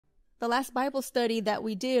The last Bible study that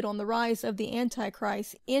we did on the rise of the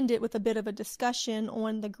Antichrist ended with a bit of a discussion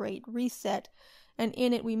on the Great Reset, and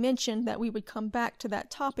in it we mentioned that we would come back to that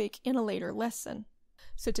topic in a later lesson.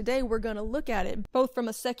 So today we're going to look at it both from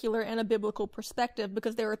a secular and a biblical perspective,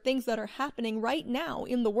 because there are things that are happening right now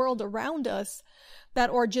in the world around us that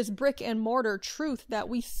are just brick and mortar truth that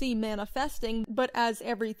we see manifesting, but as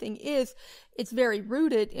everything is, it's very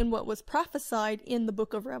rooted in what was prophesied in the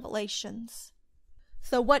book of Revelations.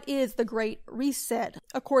 So what is the Great Reset,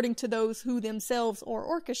 according to those who themselves are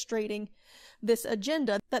orchestrating this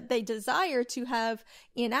agenda that they desire to have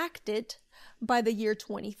enacted by the year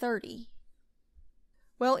 2030?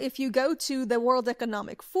 Well, if you go to the World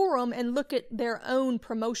Economic Forum and look at their own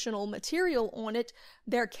promotional material on it,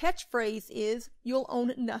 their catchphrase is, "You'll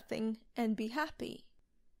own nothing and be happy."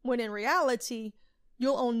 When in reality,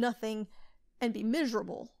 you'll own nothing and be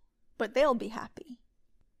miserable, but they'll be happy.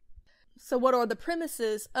 So what are the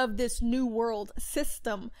premises of this new world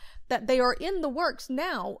system that they are in the works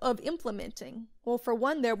now of implementing? Well, for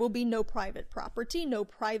one, there will be no private property, no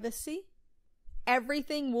privacy.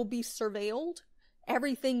 Everything will be surveilled.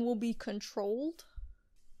 Everything will be controlled.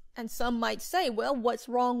 And some might say, well, what's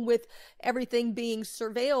wrong with everything being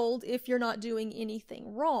surveilled if you're not doing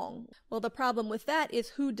anything wrong? Well, the problem with that is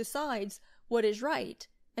who decides what is right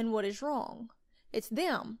and what is wrong? It's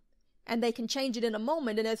them. And they can change it in a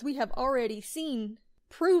moment. And as we have already seen,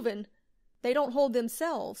 proven, they don't hold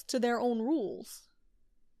themselves to their own rules.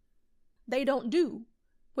 They don't do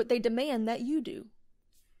what they demand that you do.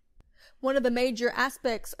 One of the major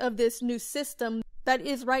aspects of this new system that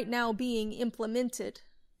is right now being implemented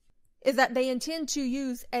is that they intend to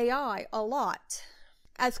use AI a lot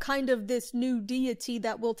as kind of this new deity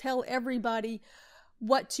that will tell everybody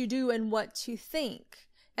what to do and what to think.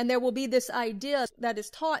 And there will be this idea that is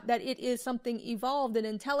taught that it is something evolved and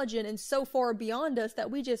intelligent and so far beyond us that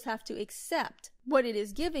we just have to accept what it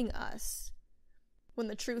is giving us. When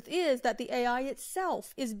the truth is that the AI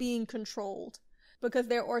itself is being controlled, because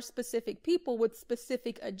there are specific people with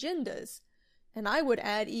specific agendas, and I would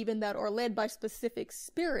add even that are led by specific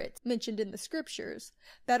spirits mentioned in the scriptures,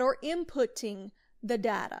 that are inputting the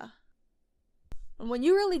data. And when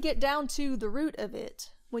you really get down to the root of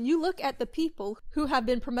it, when you look at the people who have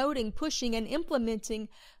been promoting, pushing, and implementing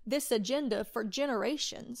this agenda for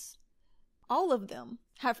generations, all of them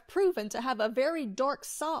have proven to have a very dark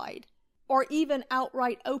side, or even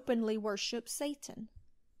outright openly worship Satan.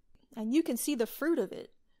 And you can see the fruit of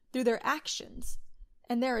it through their actions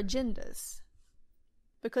and their agendas.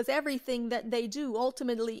 Because everything that they do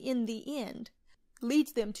ultimately in the end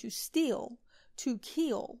leads them to steal, to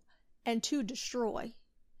kill, and to destroy.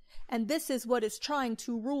 And this is what is trying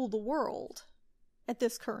to rule the world at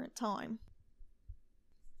this current time.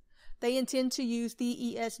 They intend to use the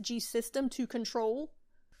ESG system to control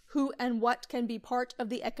who and what can be part of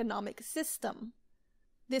the economic system.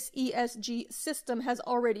 This ESG system has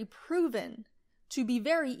already proven to be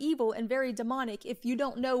very evil and very demonic. If you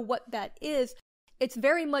don't know what that is, it's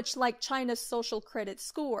very much like China's social credit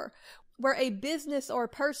score, where a business or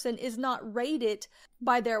person is not rated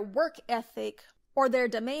by their work ethic or their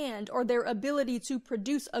demand or their ability to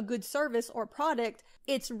produce a good service or product.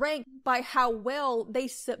 It's ranked by how well they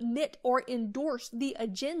submit or endorse the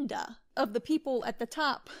agenda of the people at the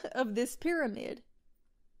top of this pyramid.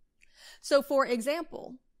 So, for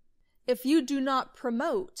example, if you do not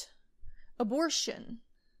promote abortion,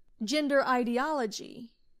 gender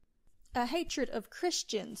ideology, a hatred of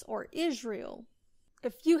Christians or Israel,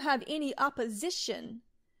 if you have any opposition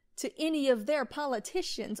to any of their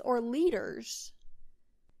politicians or leaders,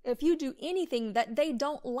 if you do anything that they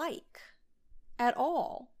don't like at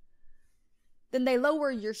all, then they lower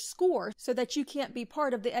your score so that you can't be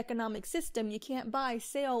part of the economic system. You can't buy,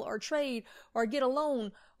 sell, or trade, or get a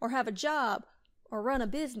loan, or have a job, or run a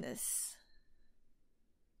business.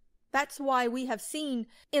 That's why we have seen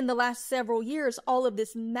in the last several years all of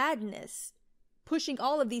this madness, pushing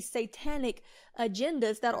all of these satanic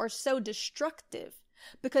agendas that are so destructive,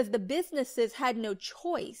 because the businesses had no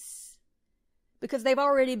choice, because they've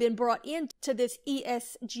already been brought into this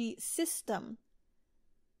ESG system.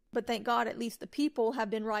 But thank God, at least the people have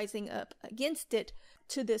been rising up against it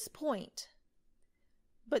to this point.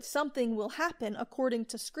 But something will happen according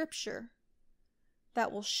to Scripture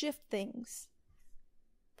that will shift things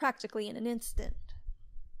practically in an instant.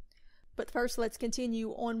 But first, let's continue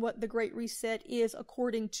on what the Great Reset is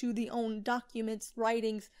according to the own documents,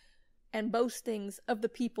 writings, and boastings of the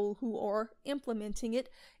people who are implementing it.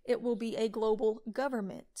 It will be a global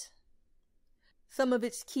government. Some of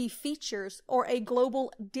its key features are a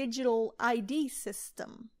global digital ID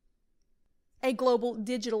system, a global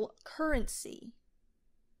digital currency,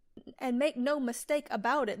 And make no mistake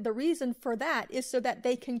about it, the reason for that is so that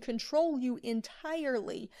they can control you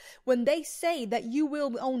entirely. When they say that you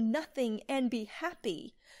will own nothing and be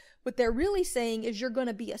happy, what they're really saying is you're going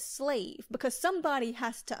to be a slave, because somebody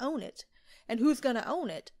has to own it. And who's going to own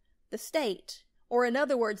it? The state. Or in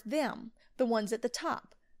other words, them, the ones at the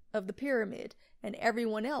top of the pyramid. And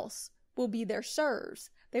everyone else will be their serfs.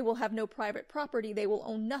 They will have no private property. They will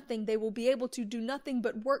own nothing. They will be able to do nothing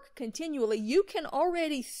but work continually. You can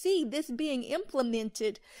already see this being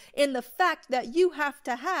implemented in the fact that you have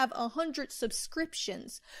to have 100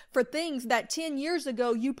 subscriptions for things that 10 years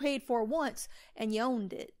ago you paid for once and you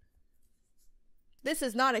owned it. This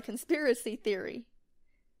is not a conspiracy theory.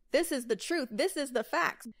 This is the truth. This is the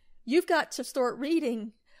facts. You've got to start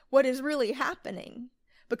reading what is really happening,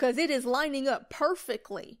 because it is lining up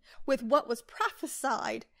perfectly with what was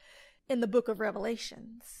prophesied in the book of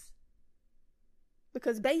Revelations.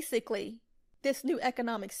 Because basically, this new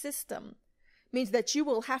economic system means that you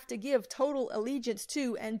will have to give total allegiance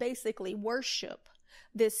to and basically worship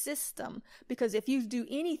this system. Because if you do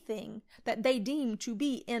anything that they deem to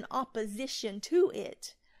be in opposition to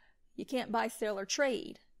it, you can't buy, sell, or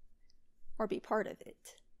trade, or be part of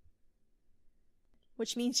it.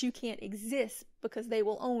 Which means you can't exist, because they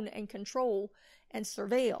will own and control and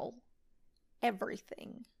surveil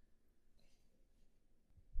everything.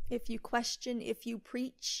 If you question, if you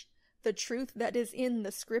preach the truth that is in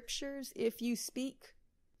the scriptures, if you speak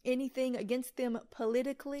anything against them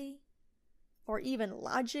politically or even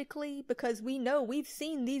logically, because we know, we've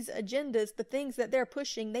seen these agendas, the things that they're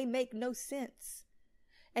pushing, they make no sense.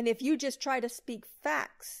 And if you just try to speak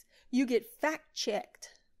facts, you get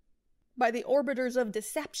fact-checked by the orbiters of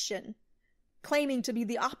deception, claiming to be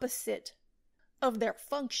the opposite of their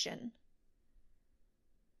function.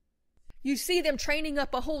 You see them training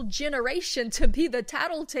up a whole generation to be the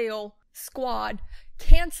tattletale squad,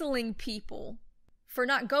 canceling people for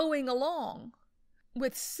not going along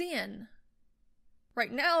with sin.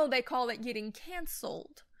 Right now they call it getting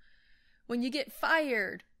canceled. When you get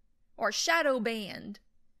fired or shadow banned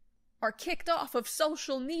or kicked off of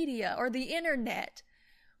social media or the internet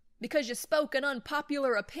because you spoke an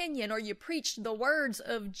unpopular opinion or you preached the words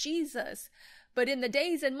of Jesus. But in the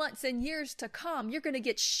days and months and years to come, you're going to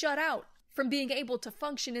get shut out from being able to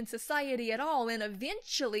function in society at all. And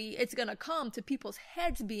eventually it's going to come to people's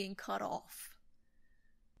heads being cut off.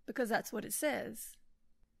 Because that's what it says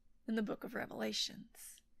in the book of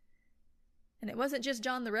Revelations. And it wasn't just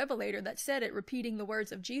John the Revelator that said it, repeating the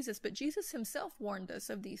words of Jesus, but Jesus himself warned us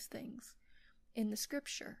of these things in the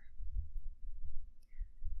scripture.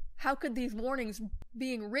 How could these warnings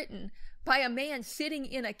being written by a man sitting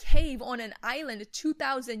in a cave on an island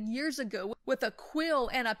 2,000 years ago with a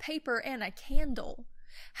quill and a paper and a candle,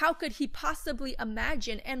 how could he possibly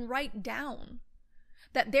imagine and write down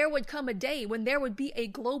that there would come a day when there would be a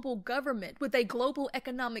global government with a global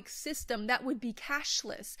economic system that would be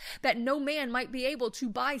cashless, that no man might be able to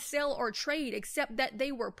buy, sell, or trade except that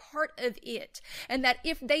they were part of it, and that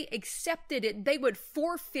if they accepted it, they would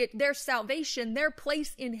forfeit their salvation, their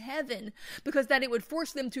place in heaven, because that it would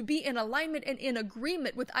force them to be in alignment and in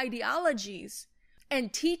agreement with ideologies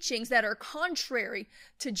and teachings that are contrary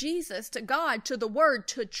to Jesus, to God, to the Word,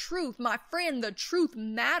 to truth. My friend, the truth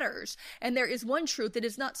matters. And there is one truth. It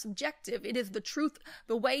is not subjective. It is the truth,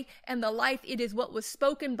 the way, and the life. It is what was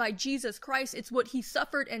spoken by Jesus Christ. It's what he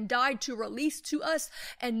suffered and died to release to us,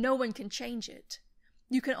 and no one can change it.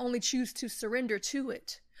 You can only choose to surrender to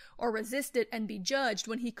it or resist it and be judged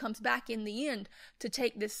when he comes back in the end to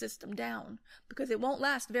take this system down. Because it won't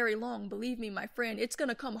last very long, believe me, my friend. It's going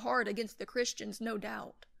to come hard against the Christians, no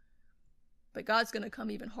doubt. But God's going to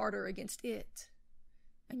come even harder against it.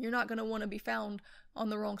 And you're not going to want to be found on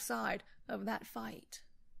the wrong side of that fight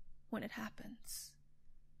when it happens.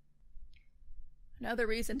 Another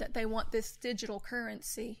reason that they want this digital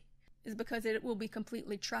currency is because it will be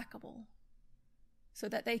completely trackable, so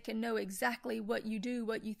that they can know exactly what you do,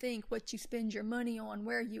 what you think, what you spend your money on,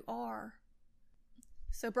 where you are.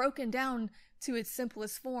 So broken down to its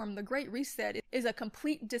simplest form, the Great Reset is a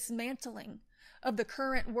complete dismantling of the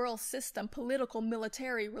current world system, political,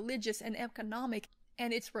 military, religious, and economic,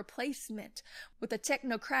 and its replacement with a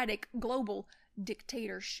technocratic global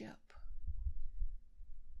dictatorship.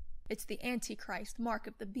 It's the Antichrist, mark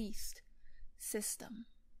of the beast system.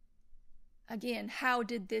 Again, how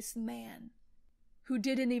did this man, who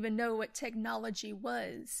didn't even know what technology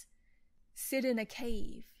was, sit in a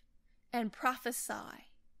cave and prophesy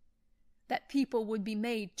that people would be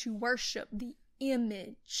made to worship the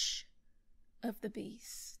image of the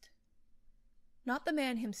beast? Not the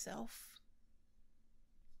man himself.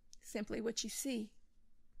 Simply what you see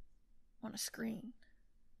on a screen.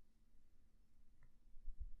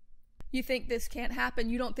 You think this can't happen.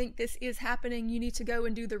 You don't think this is happening. You need to go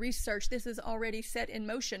and do the research. This is already set in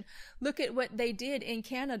motion. Look at what they did in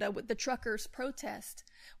Canada with the truckers' protest.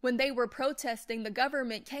 When they were protesting, the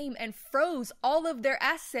government came and froze all of their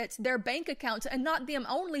assets, their bank accounts, and not them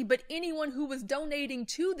only, but anyone who was donating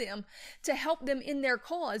to them to help them in their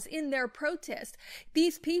cause, in their protest.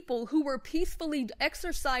 These people who were peacefully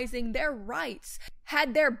exercising their rights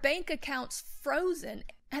had their bank accounts frozen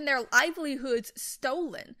and their livelihoods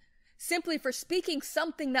stolen, simply for speaking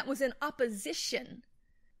something that was in opposition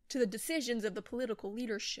to the decisions of the political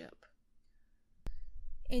leadership.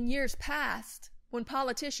 In years past, when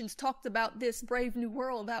politicians talked about this brave new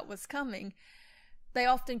world that was coming, they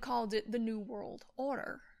often called it the New World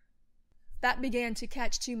Order. That began to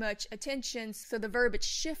catch too much attention, so the verbiage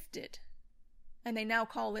shifted, and they now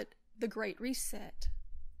call it the Great Reset.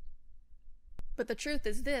 But the truth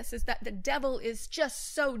is this, is that the devil is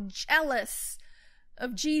just so jealous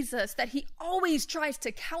of Jesus that he always tries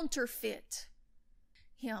to counterfeit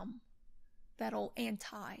him, that old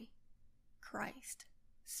anti-Christ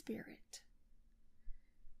spirit.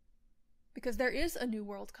 Because there is a new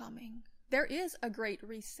world coming. There is a great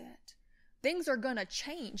reset. Things are going to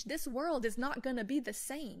change. This world is not going to be the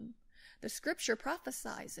same. The scripture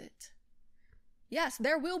prophesies it. Yes,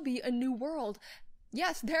 there will be a new world.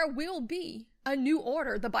 Yes, there will be a new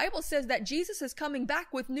order. The Bible says that Jesus is coming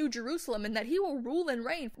back with New Jerusalem and that he will rule and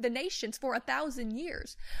reign the nations for 1,000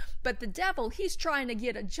 years. But the devil, he's trying to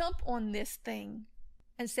get a jump on this thing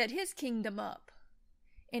and set his kingdom up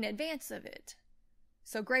in advance of it.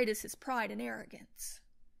 So great is his pride and arrogance.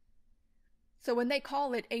 So when they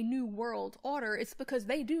call it a new world order, it's because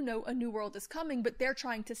they do know a new world is coming, but they're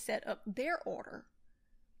trying to set up their order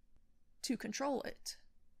to control it.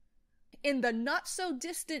 In the not so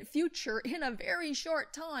distant future, in a very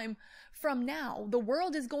short time from now, the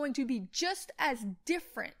world is going to be just as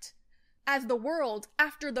different as the world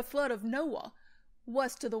after the flood of Noah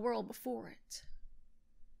was to the world before it.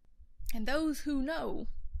 And those who know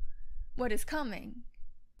what is coming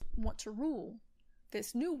want to rule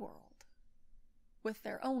this new world with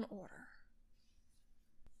their own order.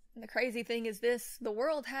 And the crazy thing is this, the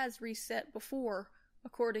world has reset before,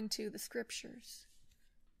 according to the scriptures.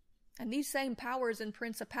 And these same powers and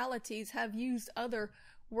principalities have used other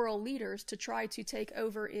world leaders to try to take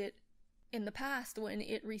over it in the past when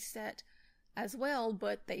it reset as well,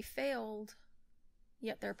 but they failed,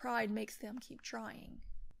 yet their pride makes them keep trying.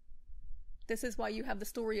 This is why you have the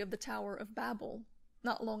story of the Tower of Babel,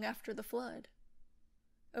 not long after the flood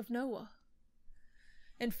of Noah.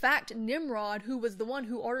 In fact, Nimrod, who was the one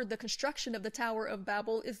who ordered the construction of the Tower of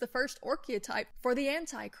Babel, is the first archetype for the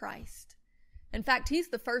Antichrist. In fact, he's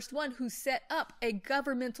the first one who set up a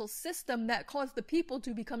governmental system that caused the people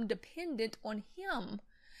to become dependent on him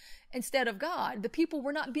instead of God. The people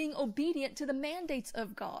were not being obedient to the mandates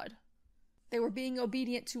of God. They were being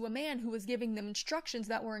obedient to a man who was giving them instructions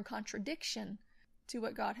that were in contradiction to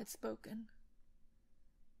what God had spoken.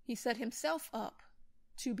 He set himself up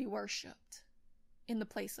to be worshipped in the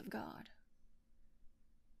place of God.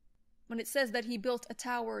 When it says that he built a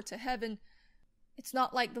tower to heaven, it's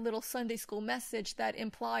not like the little Sunday school message that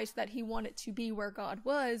implies that he wanted to be where God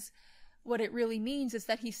was. What it really means is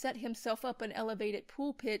that he set himself up an elevated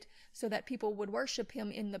pulpit so that people would worship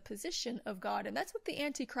him in the position of God. And that's what the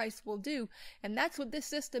Antichrist will do. And that's what this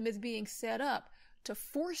system is being set up to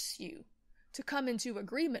force you to come into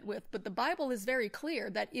agreement with. But the Bible is very clear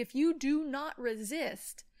that if you do not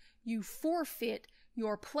resist, you forfeit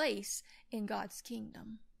your place in God's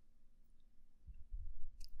kingdom.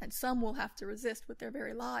 And some will have to resist with their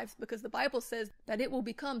very lives, because the Bible says that it will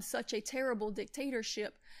become such a terrible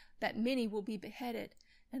dictatorship that many will be beheaded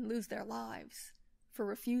and lose their lives for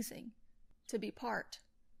refusing to be part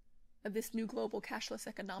of this new global cashless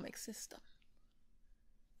economic system.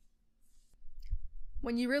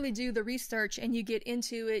 When you really do the research and you get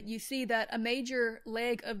into it, you see that a major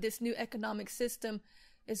leg of this new economic system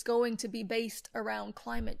is going to be based around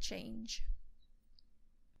climate change.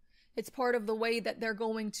 It's part of the way that they're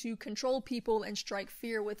going to control people and strike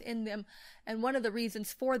fear within them. And one of the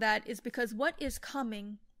reasons for that is because what is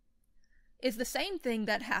coming is the same thing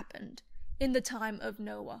that happened in the time of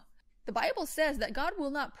Noah. The Bible says that God will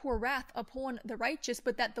not pour wrath upon the righteous,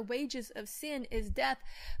 but that the wages of sin is death.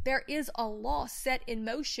 There is a law set in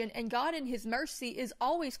motion, and God in his mercy is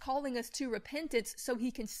always calling us to repentance so he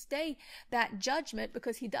can stay that judgment,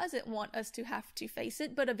 because he doesn't want us to have to face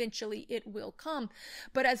it, but eventually it will come.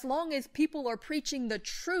 But as long as people are preaching the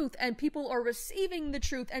truth and people are receiving the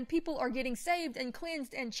truth and people are getting saved and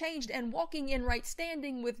cleansed and changed and walking in right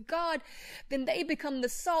standing with God, then they become the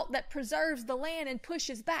salt that preserves the land and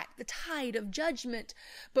pushes back the tide of judgment.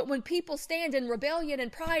 But when people stand in rebellion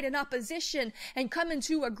and pride and opposition and come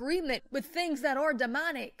into agreement with things that are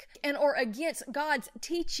demonic and are against God's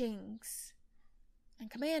teachings and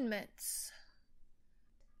commandments,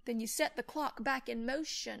 then you set the clock back in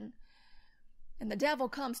motion and the devil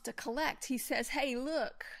comes to collect. He says, hey,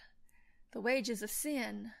 look, the wages of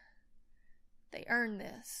sin, they earn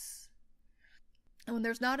this. And when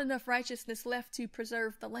there's not enough righteousness left to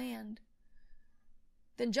preserve the land,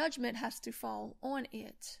 then judgment has to fall on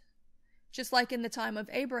it. Just like in the time of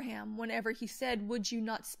Abraham, whenever he said, would you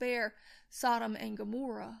not spare Sodom and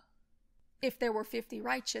Gomorrah if there were 50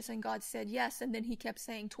 righteous? And God said yes, and then he kept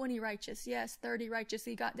saying 20 righteous, yes, 30 righteous.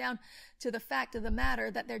 He got down to the fact of the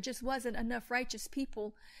matter that there just wasn't enough righteous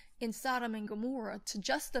people in Sodom and Gomorrah to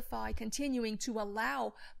justify continuing to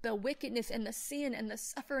allow the wickedness and the sin and the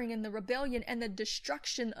suffering and the rebellion and the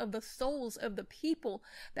destruction of the souls of the people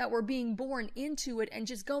that were being born into it and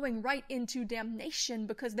just going right into damnation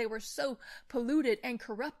because they were so polluted and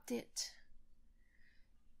corrupted.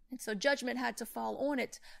 And so judgment had to fall on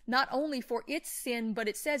it, not only for its sin, but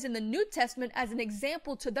it says in the New Testament as an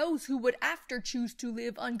example to those who would after choose to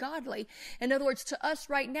live ungodly. In other words, to us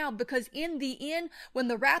right now, because in the end, when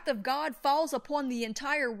the wrath of God falls upon the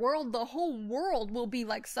entire world, the whole world will be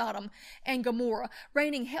like Sodom and Gomorrah,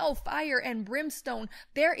 raining hell, fire, and brimstone.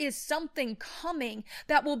 There is something coming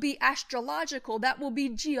that will be astrological, that will be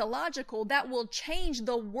geological, that will change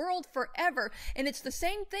the world forever. And it's the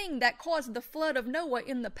same thing that caused the flood of Noah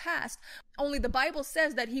in the past. Only the Bible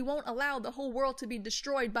says that he won't allow the whole world to be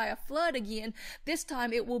destroyed by a flood again. This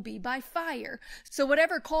time it will be by fire. So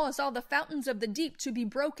whatever caused all the fountains of the deep to be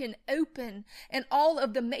broken open and all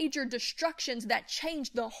of the major destructions that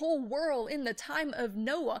changed the whole world in the time of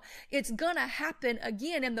Noah, it's gonna happen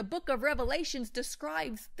again. And the book of Revelations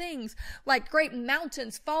describes things like great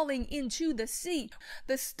mountains falling into the sea,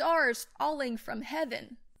 the stars falling from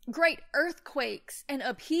heaven, great earthquakes and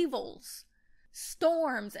upheavals,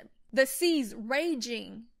 storms, the seas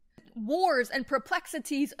raging, wars and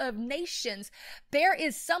perplexities of nations. There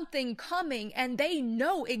is something coming and they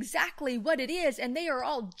know exactly what it is, and they are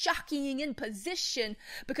all jockeying in position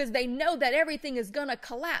because they know that everything is gonna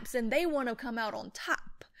collapse and they want to come out on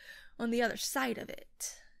top on the other side of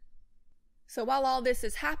it. So while all this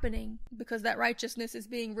is happening, because that righteousness is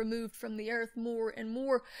being removed from the earth more and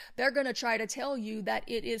more, they're going to try to tell you that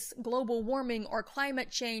it is global warming or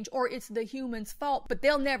climate change or it's the human's fault, but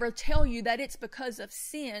they'll never tell you that it's because of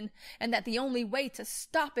sin and that the only way to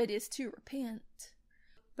stop it is to repent.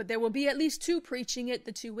 But there will be at least two preaching it,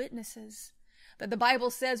 the two witnesses that the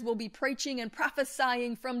Bible says will be preaching and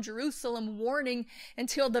prophesying from Jerusalem, warning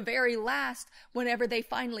until the very last whenever they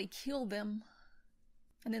finally kill them.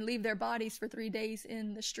 And then leave their bodies for 3 days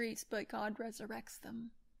in the streets, but God resurrects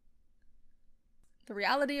them. The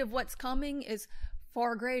reality of what's coming is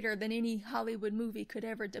far greater than any Hollywood movie could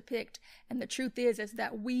ever depict. And the truth is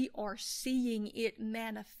that we are seeing it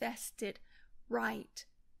manifested right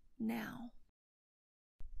now.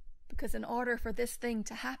 Because in order for this thing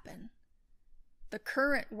to happen, the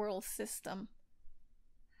current world system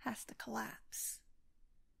has to collapse.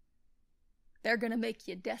 They're going to make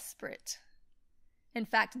you desperate. In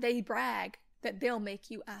fact, they brag that they'll make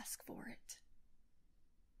you ask for it.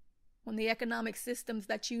 When the economic systems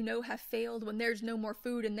that you know have failed, when there's no more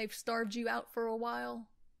food and they've starved you out for a while,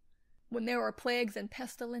 when there are plagues and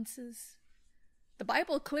pestilences, the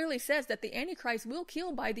Bible clearly says that the Antichrist will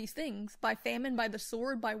kill by these things, by famine, by the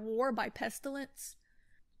sword, by war, by pestilence,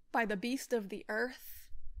 by the beast of the earth.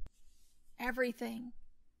 Everything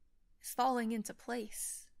is falling into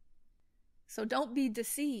place. So don't be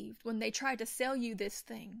deceived when they try to sell you this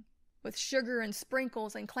thing with sugar and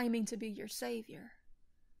sprinkles and claiming to be your savior.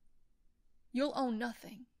 You'll own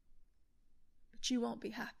nothing, but you won't be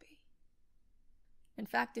happy. In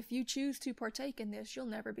fact, if you choose to partake in this, you'll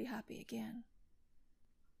never be happy again,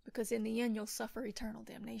 because in the end, you'll suffer eternal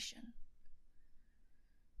damnation.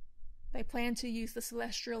 They plan to use the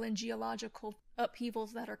celestial and geological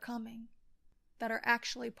upheavals that are coming, that are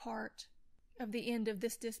actually part of the end of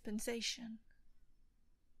this dispensation,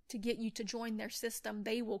 to get you to join their system.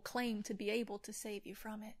 They will claim to be able to save you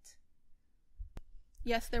from it.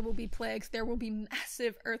 Yes, there will be plagues, there will be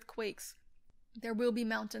massive earthquakes, there will be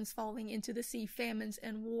mountains falling into the sea, famines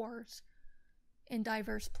and wars in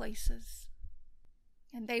diverse places.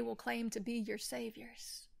 And they will claim to be your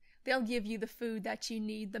saviors. They'll give you the food that you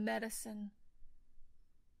need, the medicine.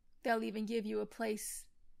 They'll even give you a place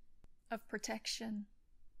of protection.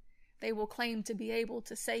 They will claim to be able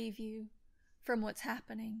to save you from what's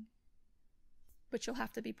happening. But you'll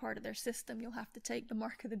have to be part of their system. You'll have to take the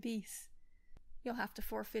mark of the beast. You'll have to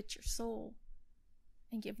forfeit your soul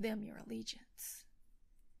and give them your allegiance.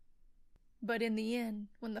 But in the end,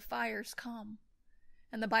 when the fires come,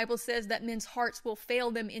 and the Bible says that men's hearts will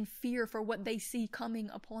fail them in fear for what they see coming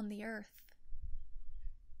upon the earth,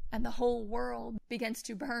 and the whole world begins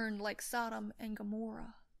to burn like Sodom and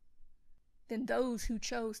Gomorrah, then those who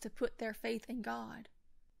chose to put their faith in God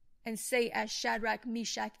and say as Shadrach,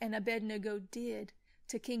 Meshach, and Abednego did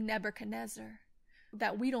to King Nebuchadnezzar,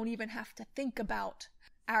 that we don't even have to think about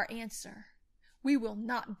our answer. We will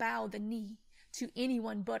not bow the knee to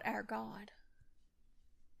anyone but our God.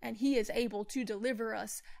 And he is able to deliver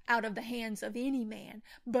us out of the hands of any man,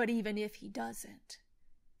 but even if he doesn't,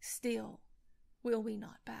 still will we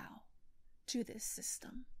not bow to this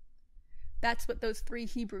system? That's what those 3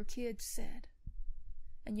 Hebrew kids said.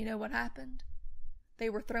 And you know what happened? They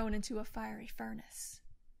were thrown into a fiery furnace,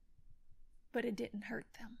 but it didn't hurt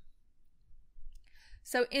them.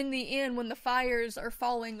 So in the end, when the fires are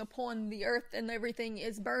falling upon the earth and everything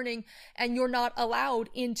is burning, and you're not allowed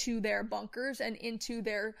into their bunkers and into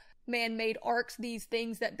their man-made arks, these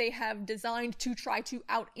things that they have designed to try to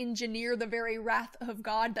out-engineer the very wrath of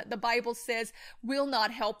God that the Bible says will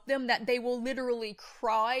not help them, that they will literally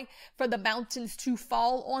cry for the mountains to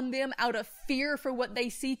fall on them out of fear for what they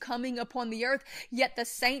see coming upon the earth. Yet the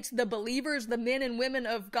saints, the believers, the men and women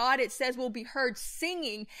of God, it says, will be heard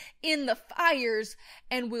singing in the fires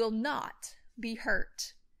and will not be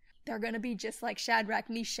hurt. They're going to be just like Shadrach,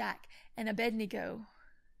 Meshach, and Abednego.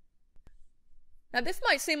 Now, this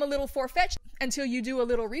might seem a little far-fetched until you do a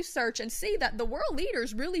little research and see that the world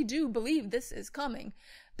leaders really do believe this is coming.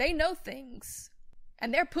 They know things,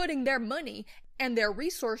 and they're putting their money and their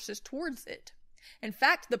resources towards it. In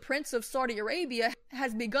fact, the Prince of Saudi Arabia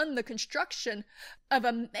has begun the construction of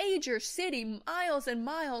a major city miles and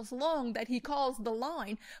miles long that he calls the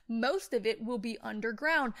Line. Most of it will be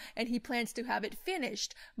underground, and he plans to have it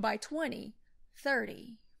finished by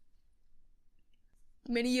 2030.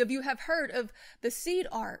 Many of you have heard of the seed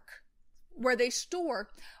ark, where they store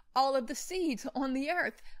all of the seeds on the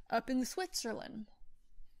earth up in Switzerland.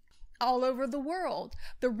 All over the world,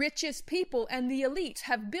 the richest people and the elites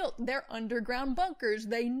have built their underground bunkers.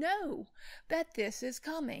 They know that this is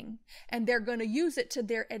coming, and they're going to use it to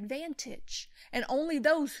their advantage. And only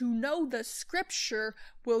those who know the scripture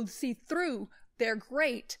will see through their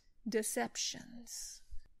great deceptions.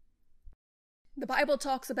 The Bible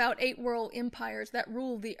talks about 8 world empires that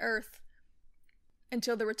rule the earth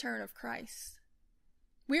until the return of Christ.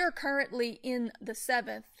 We are currently in the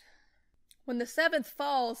 7th. When the 7th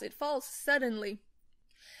falls, it falls suddenly.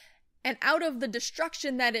 And out of the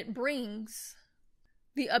destruction that it brings,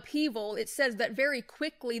 the upheaval, it says that very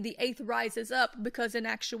quickly the 8th rises up, because in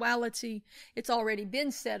actuality, it's already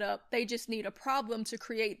been set up. They just need a problem to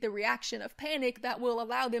create the reaction of panic that will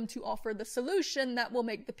allow them to offer the solution that will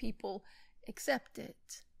make the people accept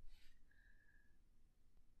it.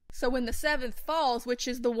 So when the 7th falls, which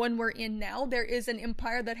is the one we're in now, there is an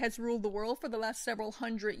empire that has ruled the world for the last several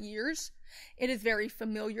hundred years. It is very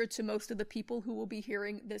familiar to most of the people who will be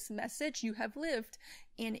hearing this message. You have lived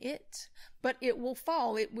in it. But it will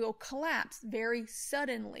fall. It will collapse very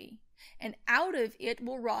suddenly. And out of it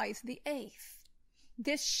will rise the 8th.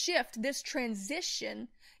 This shift, this transition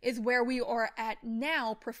is where we are at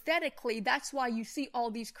now prophetically. That's why you see all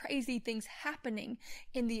these crazy things happening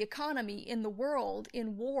in the economy, in the world,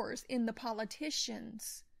 in wars, in the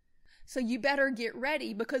politicians. So you better get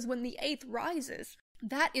ready, because when the 8th rises,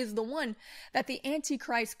 that is the one that the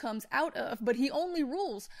Antichrist comes out of, but he only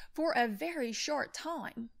rules for a very short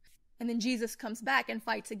time. And then Jesus comes back and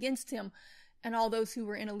fights against him and all those who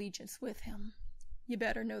were in allegiance with him. You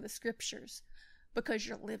better know the scriptures, because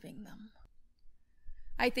you're living them.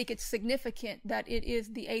 I think it's significant that it is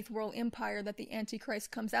the 8th world empire that the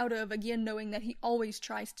Antichrist comes out of, again, knowing that he always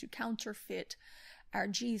tries to counterfeit our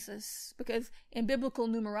Jesus, because in biblical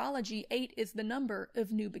numerology, 8 is the number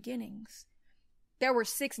of new beginnings. There were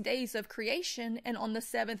 6 days of creation, and on the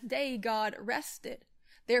 7th day, God rested.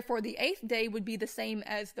 Therefore, the 8th day would be the same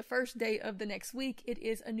as the first day of the next week. It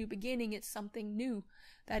is a new beginning. It's something new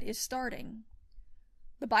that is starting.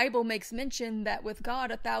 The Bible makes mention that with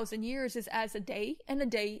God, 1,000 years is as a day, and a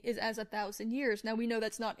day is as 1,000 years. Now, we know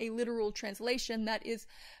that's not a literal translation. That is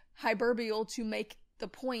hyperbole to make the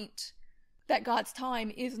point that God's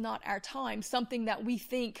time is not our time. Something that we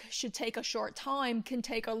think should take a short time can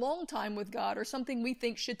take a long time with God, or something we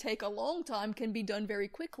think should take a long time can be done very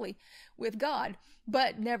quickly with God.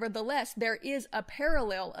 But nevertheless, there is a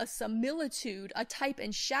parallel, a similitude, a type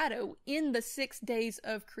and shadow in the 6 days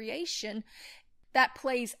of creation that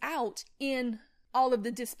plays out in all of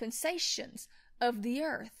the dispensations of the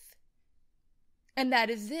earth. And that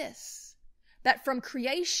is this, that from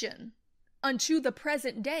creation, unto the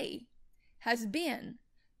present day has been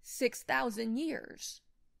 6,000 years.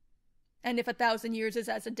 And if 1,000 years is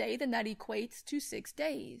as a day, then that equates to 6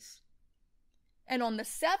 days. And on the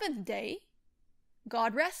seventh day,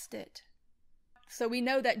 God rested. So we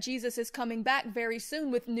know that Jesus is coming back very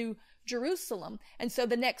soon with New Jerusalem. And so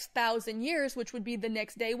the next 1,000 years, which would be the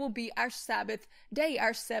next day, will be our Sabbath day,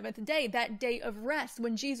 our seventh day, that day of rest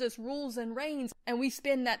when Jesus rules and reigns, and we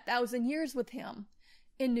spend that 1,000 years with him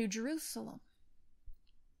in New Jerusalem.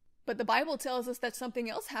 But the Bible tells us that something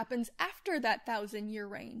else happens after that 1,000-year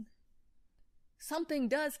reign. Something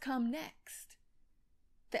does come next.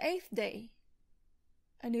 The eighth day,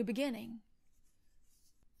 a new beginning.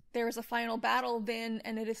 There is a final battle then,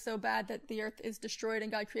 and it is so bad that the earth is destroyed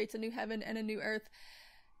and God creates a new heaven and a new earth.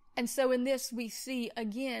 And so in this we see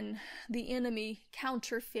again the enemy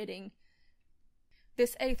counterfeiting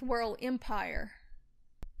this eighth world empire,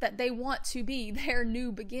 that they want to be their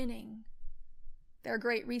new beginning, their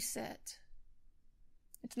great reset.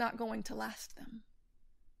 It's not going to last them.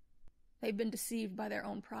 They've been deceived by their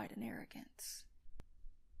own pride and arrogance.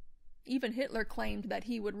 Even Hitler claimed that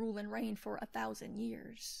he would rule and reign for 1,000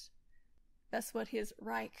 years. That's what his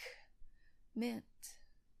Reich meant.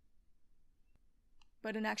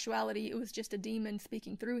 But in actuality, it was just a demon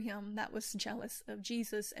speaking through him that was jealous of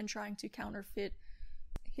Jesus and trying to counterfeit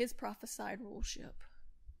his prophesied ruleship.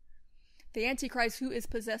 The Antichrist, who is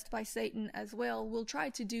possessed by Satan as well, will try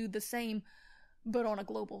to do the same, but on a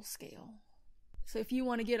global scale. So if you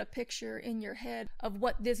want to get a picture in your head of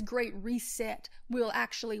what this great reset will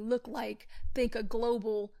actually look like, think a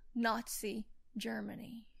global Nazi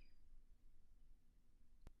Germany.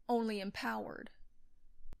 Only empowered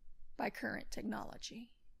by current technology.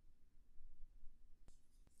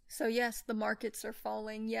 So yes, the markets are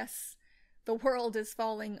falling. Yes, the world is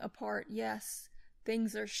falling apart. Yes,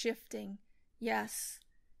 things are shifting. Yes,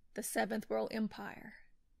 the seventh world empire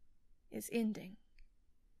is ending.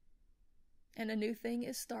 And a new thing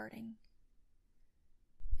is starting.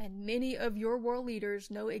 And many of your world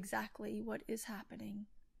leaders know exactly what is happening,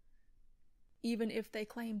 even if they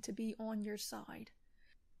claim to be on your side.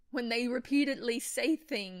 When they repeatedly say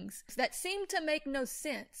things that seem to make no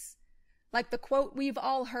sense, like the quote we've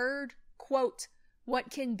all heard, quote,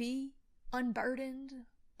 "What can be unburdened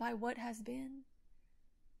by what has been?"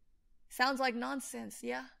 Sounds like nonsense,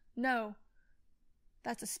 yeah? No,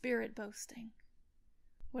 that's a spirit boasting.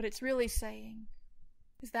 What it's really saying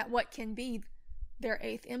is that what can be their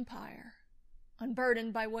eighth empire,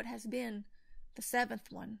 unburdened by what has been the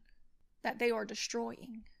seventh one, that they are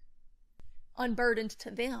destroying. Unburdened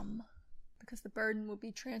to them, because the burden will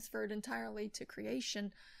be transferred entirely to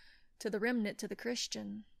creation, to the remnant, to the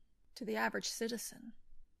Christian, to the average citizen.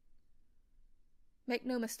 Make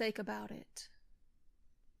no mistake about it.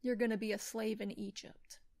 You're going to be a slave in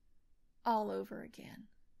Egypt, all over again.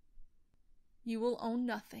 You will own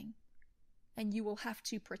nothing, and you will have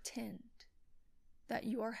to pretend that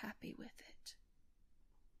you are happy with it.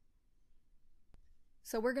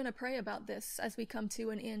 So we're going to pray about this as we come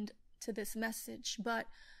to an end to this message. But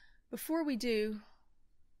before we do,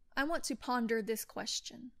 I want to ponder this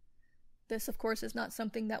question. This, of course, is not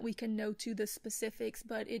something that we can know to the specifics,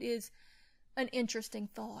 but it is an interesting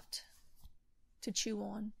thought to chew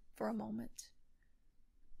on for a moment.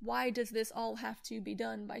 Why does this all have to be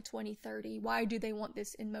done by 2030? Why do they want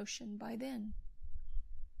this in motion by then?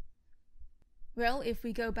 Well, if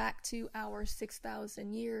we go back to our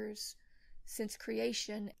 6,000 years since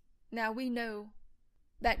creation, now we know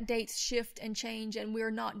that dates shift and change, and we're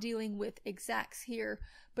not dealing with exacts here,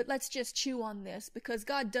 but let's just chew on this, because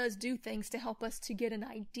God does do things to help us to get an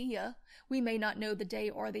idea. We may not know the day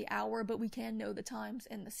or the hour, but we can know the times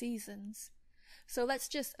and the seasons. So let's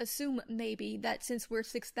just assume maybe that since we're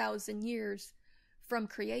 6,000 years from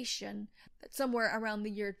creation, that somewhere around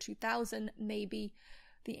the year 2000, maybe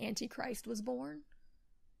the Antichrist was born.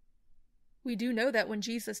 We do know that when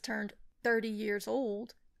Jesus turned 30 years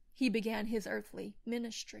old, he began his earthly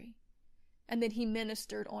ministry. And then he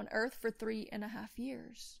ministered on earth for 3.5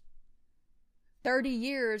 years. 30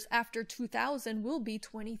 years after 2000 will be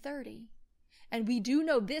 2030. And we do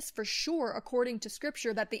know this for sure, according to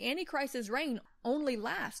Scripture, that the Antichrist's reign only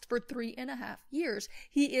lasts for 3.5 years.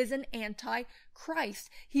 He is an anti-Christ.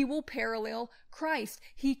 He will parallel Christ.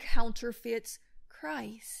 He counterfeits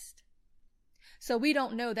Christ. So we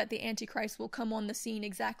don't know that the Antichrist will come on the scene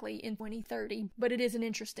exactly in 2030, but it is an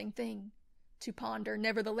interesting thing to ponder.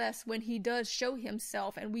 Nevertheless, when he does show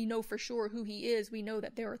himself, and we know for sure who he is, we know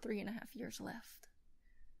that there are 3.5 years left.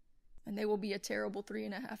 And they will be a terrible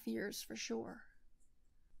 3.5 years for sure,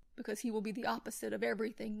 because he will be the opposite of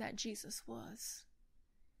everything that Jesus was,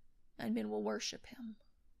 and men will worship him.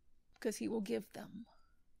 because he will give them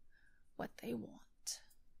what they want,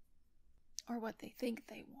 or what they think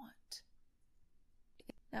they want.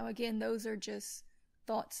 Now again, those are just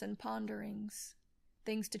thoughts and ponderings,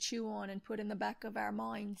 things to chew on and put in the back of our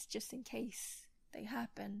minds just in case they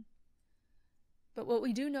happen. But what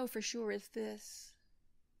we do know for sure is this,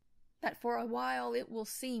 that for a while it will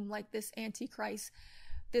seem like this Antichrist,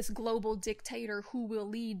 this global dictator who will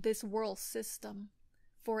lead this world system,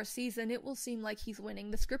 for a season it will seem like he's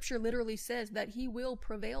winning. The scripture literally says that he will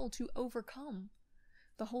prevail to overcome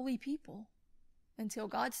the holy people until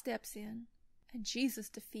God steps in and Jesus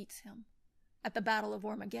defeats him at the Battle of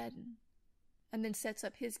Armageddon, and then sets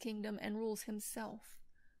up his kingdom and rules himself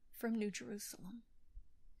from New Jerusalem.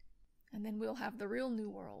 And then we'll have the real new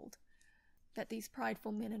world that these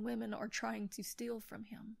prideful men and women are trying to steal from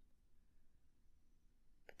him.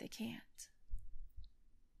 But they can't.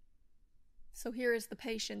 So here is the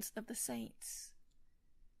patience of the saints.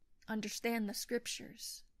 Understand the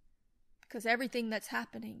scriptures, because everything that's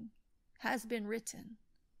happening has been written,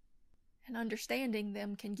 and understanding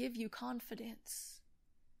them can give you confidence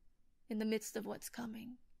in the midst of what's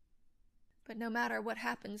coming. But no matter what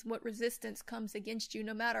happens, what resistance comes against you,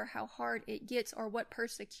 no matter how hard it gets or what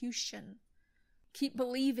persecution, keep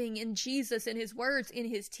believing in Jesus, in his words, in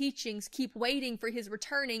his teachings. Keep waiting for his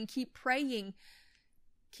returning. Keep praying.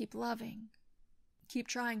 Keep loving. Keep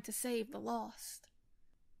trying to save the lost.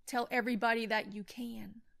 Tell everybody that you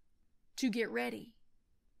can to get ready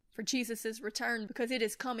for Jesus' return, because it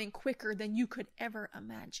is coming quicker than you could ever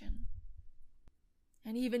imagine.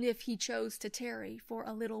 And even if he chose to tarry for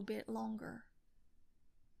a little bit longer,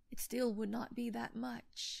 it still would not be that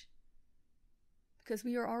much, because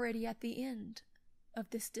we are already at the end of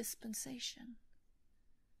this dispensation.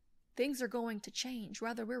 Things are going to change,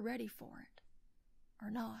 whether we're ready for it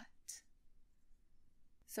or not.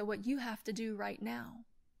 So what you have to do right now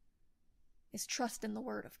is trust in the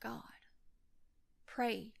Word of God.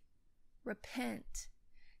 Pray, repent,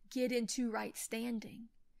 get into right standing.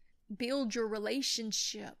 Build your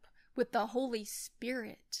relationship with the Holy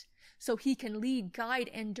Spirit so he can lead, guide,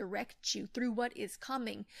 and direct you through what is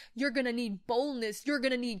coming. You're going to need boldness. You're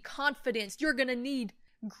going to need confidence. You're going to need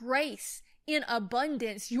grace in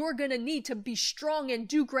abundance. You're going to need to be strong and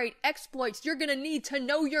do great exploits. You're going to need to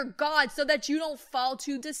know your God so that you don't fall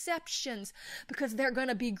to deceptions, because they're going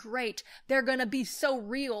to be great. They're going to be so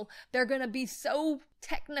real. They're going to be so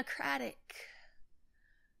technocratic.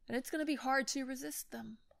 And it's going to be hard to resist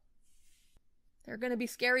them. There are going to be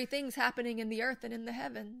scary things happening in the earth and in the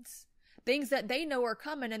heavens. Things that they know are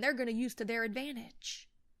coming and they're going to use to their advantage.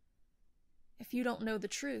 If you don't know the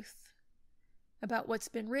truth about what's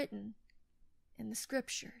been written in the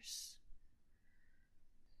scriptures.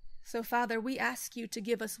 So, Father, we ask you to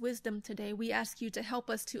give us wisdom today. We ask you to help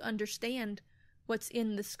us to understand what's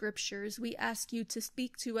in the scriptures. We ask you to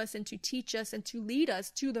speak to us and to teach us and to lead us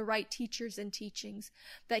to the right teachers and teachings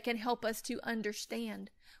that can help us to understand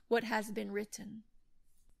what has been written.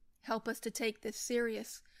 Help us to take this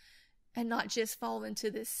serious and not just fall into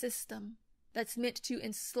this system that's meant to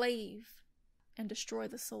enslave and destroy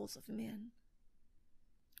the souls of men.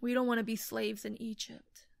 We don't want to be slaves in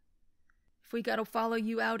Egypt. If we got to follow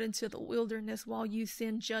you out into the wilderness while you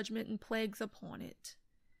send judgment and plagues upon it,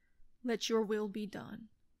 let your will be done.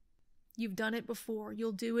 You've done it before.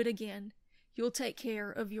 You'll do it again. You'll take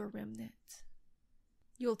care of your remnant.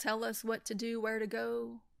 You'll tell us what to do, where to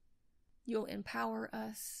go. You'll empower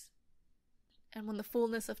us. And when the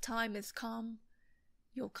fullness of time is come,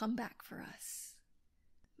 you'll come back for us.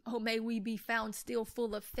 Oh, may we be found still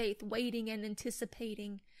full of faith, waiting and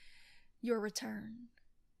anticipating your return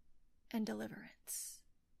and deliverance.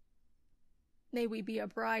 May we be a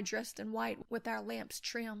bride dressed in white with our lamps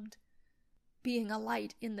trimmed, being a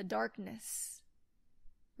light in the darkness,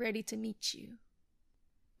 ready to meet you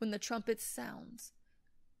when the trumpet sounds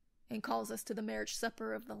and calls us to the marriage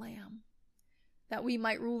supper of the Lamb, that we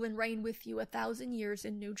might rule and reign with you 1,000 years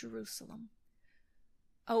in New Jerusalem.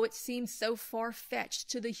 Oh, it seems so far-fetched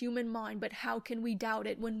to the human mind, but how can we doubt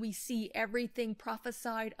it when we see everything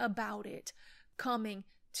prophesied about it coming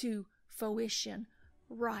to fruition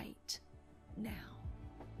right now?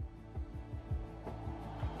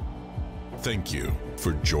 Thank you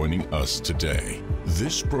for joining us today.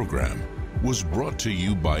 This program was brought to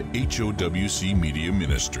you by HOWC Media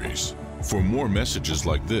Ministries. For more messages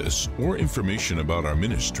like this or information about our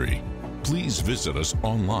ministry, please visit us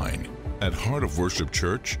online at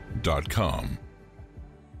heartofworshipchurch.com.